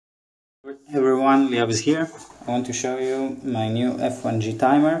Hey everyone, Liab is here. I want to show you my new F1G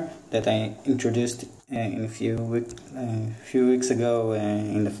timer that I introduced in a few weeks ago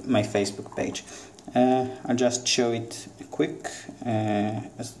in my Facebook page. I'll just show it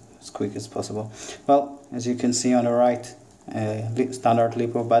as quick as possible. Well, as you can see on the right, standard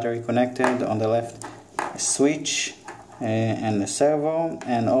LiPo battery connected, on the left a switch and a servo,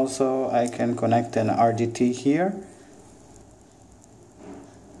 and also I can connect an RDT here.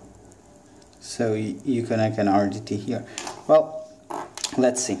 So you connect an RDT here. Well,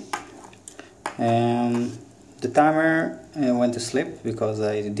 let's see. The timer went to sleep because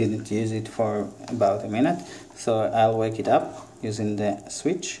I didn't use it for about a minute. So I'll wake it up using the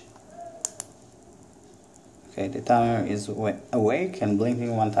switch. Okay, the timer is awake and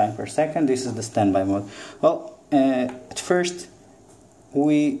blinking 1 time per second. This is the standby mode. Well, at first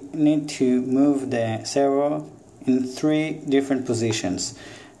we need to move the servo in 3 different positions.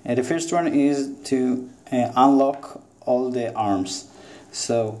 The first one is to unlock all the arms.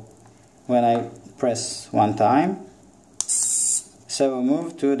 So when I press 1 time, servo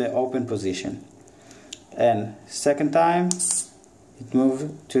move to the open position, and second time it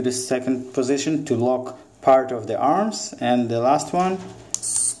move to the second position to lock part of the arms, and the last one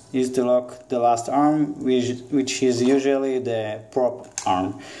is to lock the last arm, which is usually the prop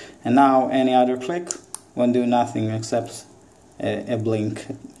arm. And now any other click won't do nothing except a blink,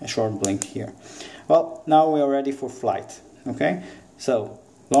 a short blink here. Well, now we are ready for flight. Okay, so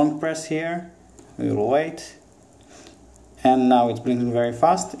long press here, we will wait, and now it's blinking very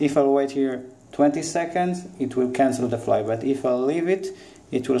fast. If I'll wait here 20 seconds, it will cancel the flight, but if I'll leave it,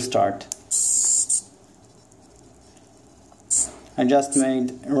 it will start. I just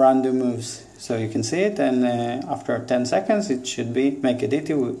made random moves so you can see it, and after 10 seconds it should be make a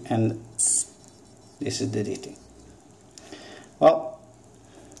DT, and this is the DT. Well,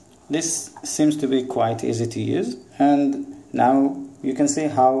 this seems to be quite easy to use, and now you can see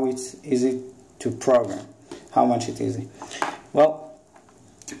how it's easy to program, how much it's easy. Well,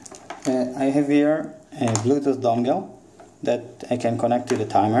 I have here a Bluetooth dongle that I can connect to the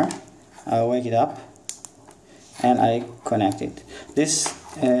timer. I'll wake it up and I connect it. This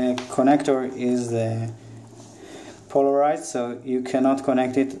connector is polarized, so you cannot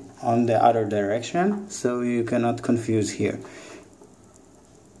connect it on the other direction, so you cannot confuse here.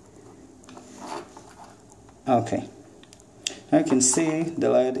 Okay, now you can see the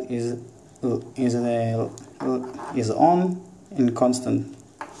LED is on in constant,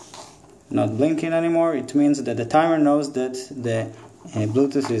 not blinking anymore. It means that the timer knows that the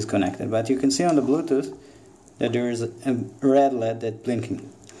Bluetooth is connected, but you can see on the Bluetooth that there is a red LED that's blinking.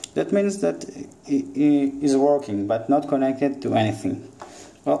 That means that it is working but not connected to anything.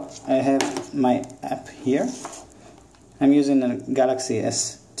 Well, I have my app here. I'm using a Galaxy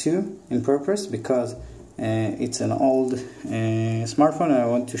S2 in purpose because it's an old smartphone, and I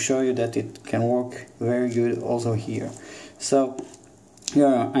want to show you that it can work very good also here. So here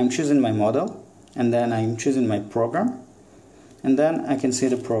I'm choosing my model, and then I'm choosing my program, and then I can see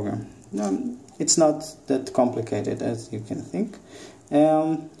the program. It's not that complicated as you can think.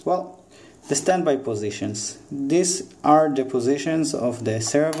 Well, the standby positions. These are the positions of the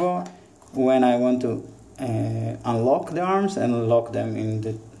servo when I want to unlock the arms and lock them in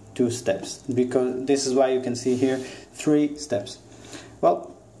the 2 steps, because this is why you can see here 3 steps.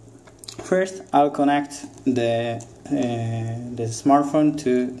 Well, first I'll connect the smartphone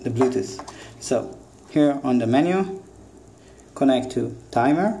to the Bluetooth. So here on the menu, connect to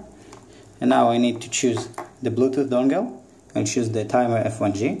timer, and now I need to choose the Bluetooth dongle. I'll choose the timer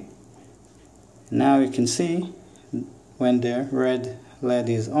F1G. Now you can see when the red LED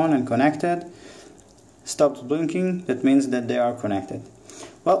is on and connected, stops blinking, that means that they are connected.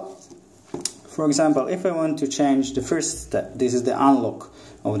 Well, for example, if I want to change the first step, this is the unlock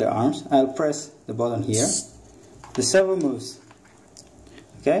of the arms, I'll press the button here, the servo moves.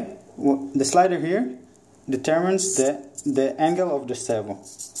 Okay, the slider here determines the angle of the servo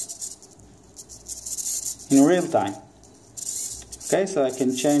in real time. Okay, so I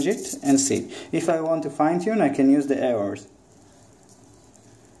can change it and see. If I want to fine tune, I can use the arrows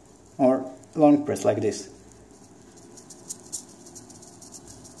or long press like this.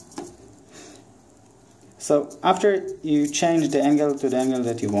 So after you change the angle to the angle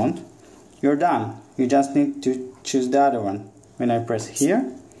that you want, you're done. You just need to choose the other one. When I press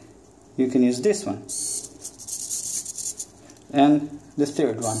here, you can use this one. And the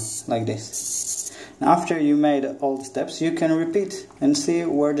third one, like this. Now after you made all the steps, you can repeat and see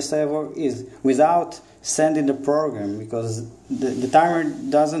where the servo is without sending the program, because the timer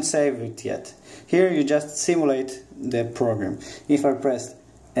doesn't save it yet. Here you just simulate the program. If I press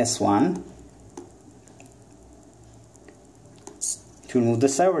S1, it will move the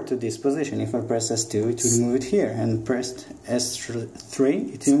server to this position. If I press S2, it will move it here, and press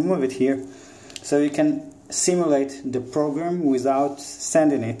S3, it will move it here. So you can simulate the program without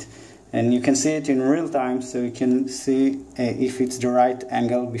sending it, and you can see it in real time, so you can see if it's the right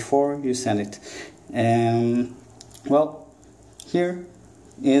angle before you send it. Well, here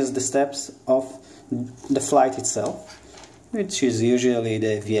is the steps of the flight itself, which is usually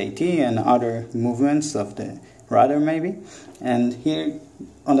the VAT and other movements of the rudder maybe. And here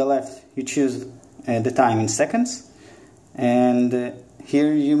on the left you choose the time in seconds, and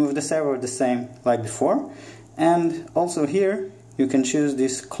here you move the servo the same like before. And also here you can choose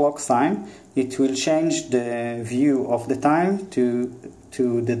this clock sign. It will change the view of the time to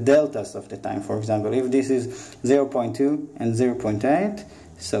the deltas of the time. For example, if this is 0.2 and 0.8,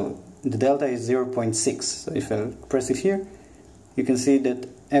 so the delta is 0.6. So if I press it here, you can see that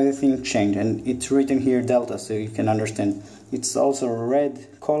everything changed, and it's written here delta, so you can understand. It's also a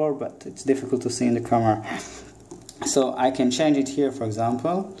red color, but it's difficult to see in the camera. So I can change it here, for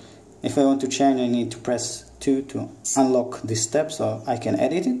example. If I want to change, I need to press 2 to unlock this step, so I can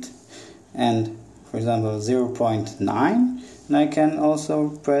edit it. And for example 0.9, and I can also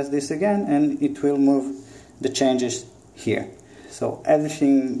press this again, and it will move the changes here. So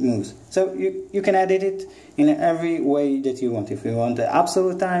everything moves. So you can edit it in every way that you want. If you want the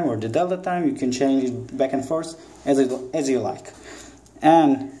absolute time or the delta time, you can change it back and forth as you like.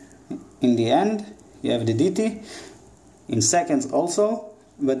 And in the end, you have the DT in seconds also,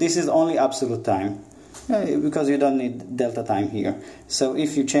 but this is only absolute time, because you don't need delta time here. So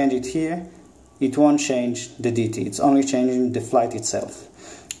if you change it here, it won't change the DT. It's only changing the flight itself.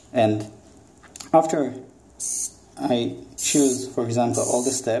 And after I choose, for example, all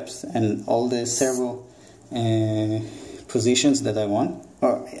the steps and all the servo positions that I want,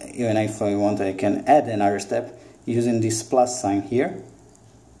 or even if I want, I can add another step using this plus sign here,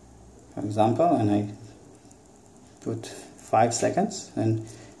 for example, and I put 5 seconds and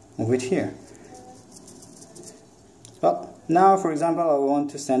move it here. Well, now, for example, I want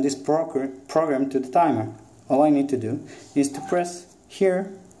to send this program to the timer. All I need to do is to press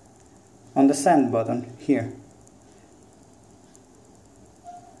here on the send button here.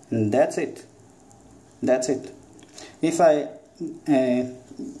 And that's it. That's it. If I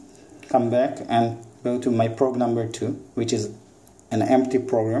come back and go to my program number 2, which is an empty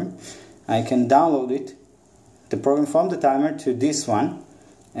program, I can download it, the program from the timer, to this one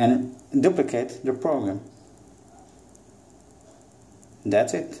and duplicate the program.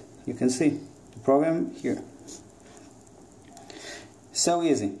 That's it. You can see the program here. So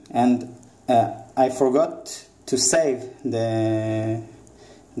easy. And I forgot to save the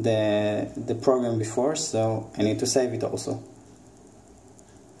program before, so I need to save it also.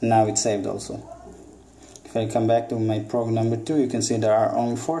 Now it's saved also. If I come back to my program number 2, you can see there are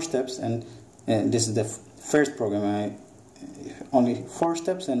only 4 steps, and this is the first program. Only 4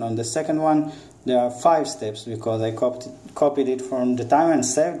 steps, and on the second one there are 5 steps, because I copied it from the timer and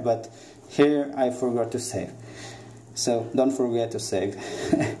saved, but here I forgot to save. So don't forget to save.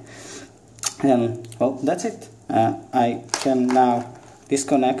 And well, that's it. I can now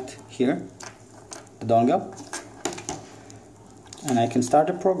disconnect here the dongle, and I can start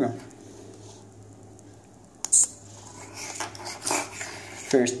the program.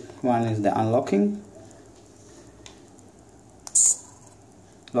 First one is the unlocking,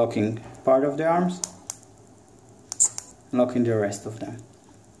 locking part of the arms, locking the rest of them,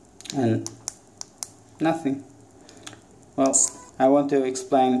 and nothing. Well, I want to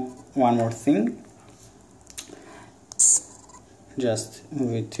explain one more thing. Just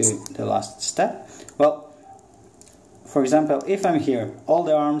move it to the last step. Well, for example, if I'm here, all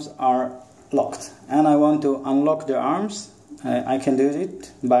the arms are locked, and I want to unlock the arms, I can do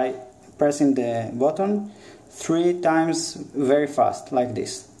it by pressing the button 3 times very fast, like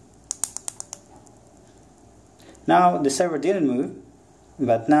this. Now the server didn't move,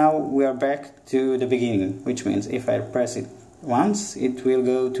 but now we are back to the beginning, which means if I press it once, it will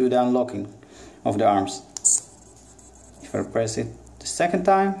go to the unlocking of the arms. If I press it the second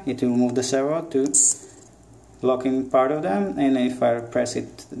time, it will move the servo to locking part of them, and if I press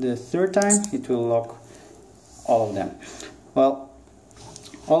it the third time, it will lock all of them. Well,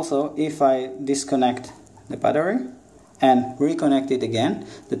 also, if I disconnect the battery and reconnect it again,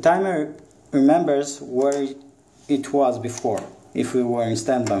 the timer remembers where it was before, if we were in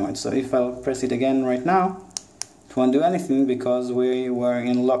standby mode. So if I'll press it again right now, it won't do anything because we were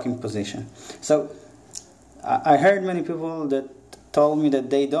in locking position. So I heard many people that told me that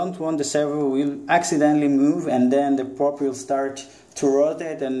they don't want the servo will accidentally move and then the prop will start to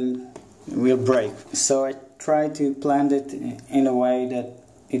rotate and will break. So I try to plan it in a way that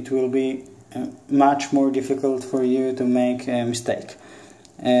it will be much more difficult for you to make a mistake.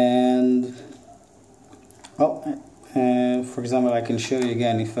 And well, for example, I can show you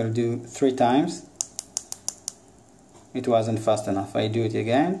again. If I do 3 times, it wasn't fast enough. I do it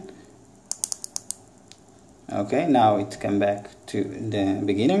again. Okay, now it came back to the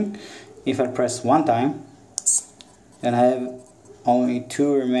beginning. If I press 1 time, then I have only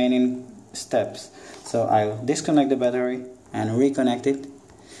 2 remaining steps. So I'll disconnect the battery and reconnect it.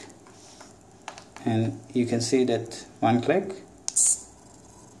 And you can see that 1 click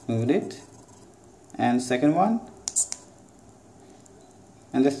moved it, and second one,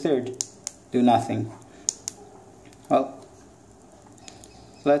 and the third do nothing. Well,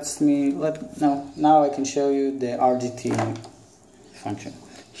 now I can show you the RGT function.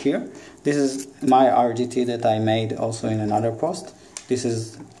 Here, this is my RGT that I made also in another post. This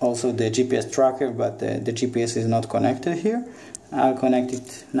is also the GPS tracker, but the GPS is not connected here. I'll connect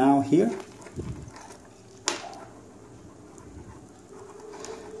it now here.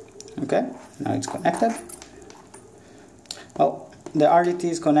 Okay, now it's connected. Well, the RGT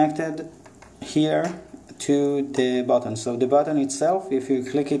is connected here to the button. So the button itself, if you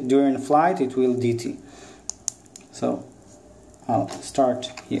click it during flight, it will DT. So I'll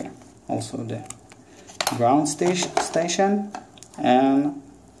start here. Also the ground station and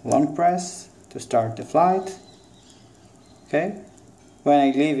long press to start the flight. Okay. When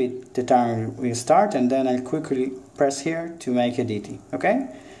I leave it, the timer will start, and then I'll quickly press here to make a DT. Okay.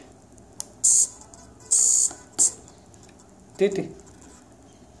 DT.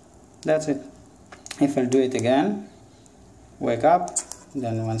 That's it. If I do it again, wake up,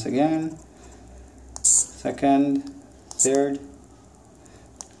 then once again, second, third,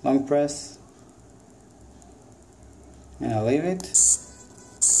 long press, and I'll leave it.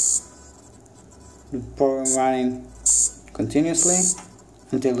 The program running continuously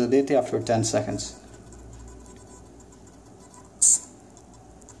until the DT after 10 seconds.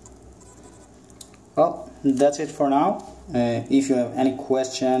 Well, that's it for now. If you have any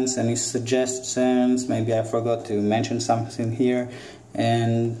questions, any suggestions, maybe I forgot to mention something here,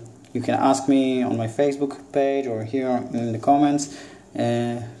 and you can ask me on my Facebook page or here in the comments.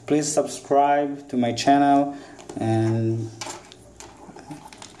 Please subscribe to my channel, and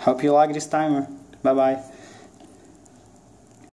hope you like this timer. Bye bye.